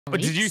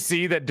But did you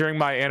see that during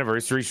my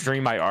anniversary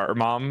stream, my art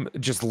mom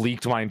just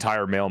leaked my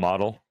entire male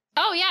model?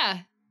 Oh, yeah.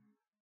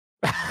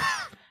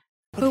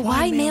 But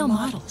why male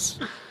models?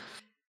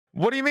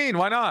 What do you mean?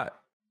 Why not?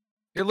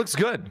 It looks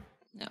good.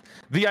 No.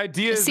 The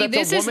idea is that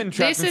the woman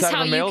trapped inside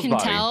of a male's body.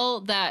 This is how you can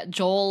tell that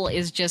Jowol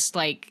is just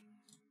like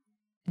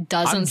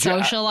doesn't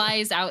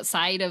socialize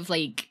outside of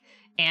like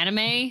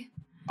anime.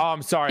 Oh,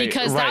 I'm sorry.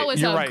 Because that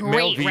was a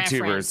great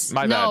reference.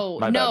 My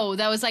bad. No,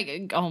 that was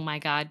like, oh my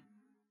god.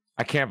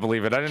 I can't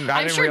believe it. I didn't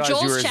realize you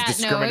were as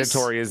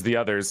discriminatory as the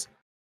others.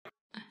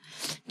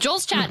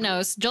 Joel's chat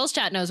knows. Joel's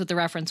chat knows what the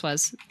reference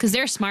was because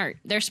they're smart.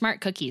 They're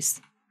smart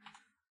cookies.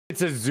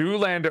 It's a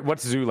Zoolander.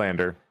 What's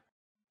Zoolander?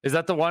 Is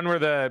that the one where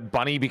the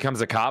bunny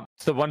becomes a cop?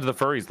 It's the one the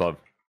furries love.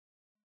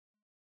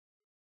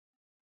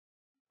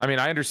 I mean,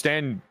 I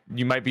understand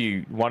you might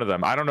be one of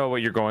them. I don't know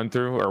what you're going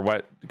through or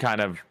what kind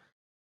of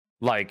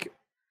like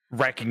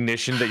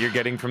recognition that you're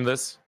getting from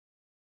this.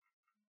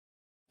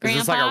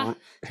 Grandpa?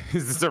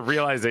 Is this a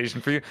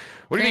realization for you?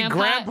 What do you mean,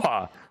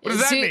 Grandpa? What does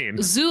that mean?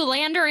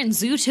 Zoolander and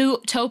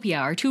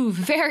Zootopia are two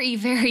very,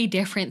 very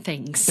different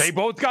things. They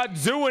both got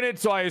zoo in it,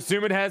 so I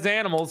assume it has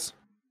animals.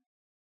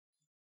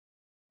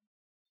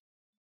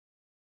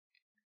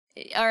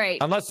 All right.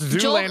 Unless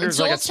Zoolander's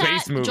like a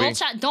space movie. Joel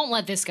chat, don't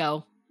let this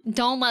go.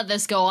 Don't let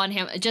this go on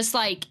him. Just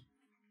like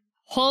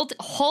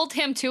hold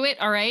him to it.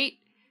 All right.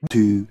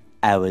 2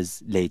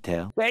 hours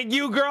later. Thank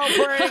you, girl,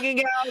 for hanging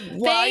out.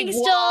 Thanks,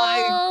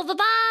 Joel. Bye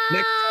bye.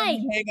 Next time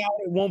you hang out,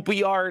 it won't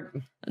be art.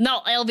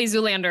 No, it'll be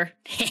Zoolander.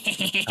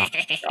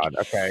 Oh, God.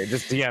 Okay,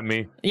 just DM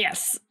me.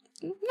 Yes.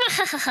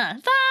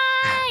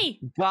 Bye.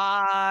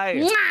 Bye.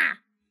 Mwah.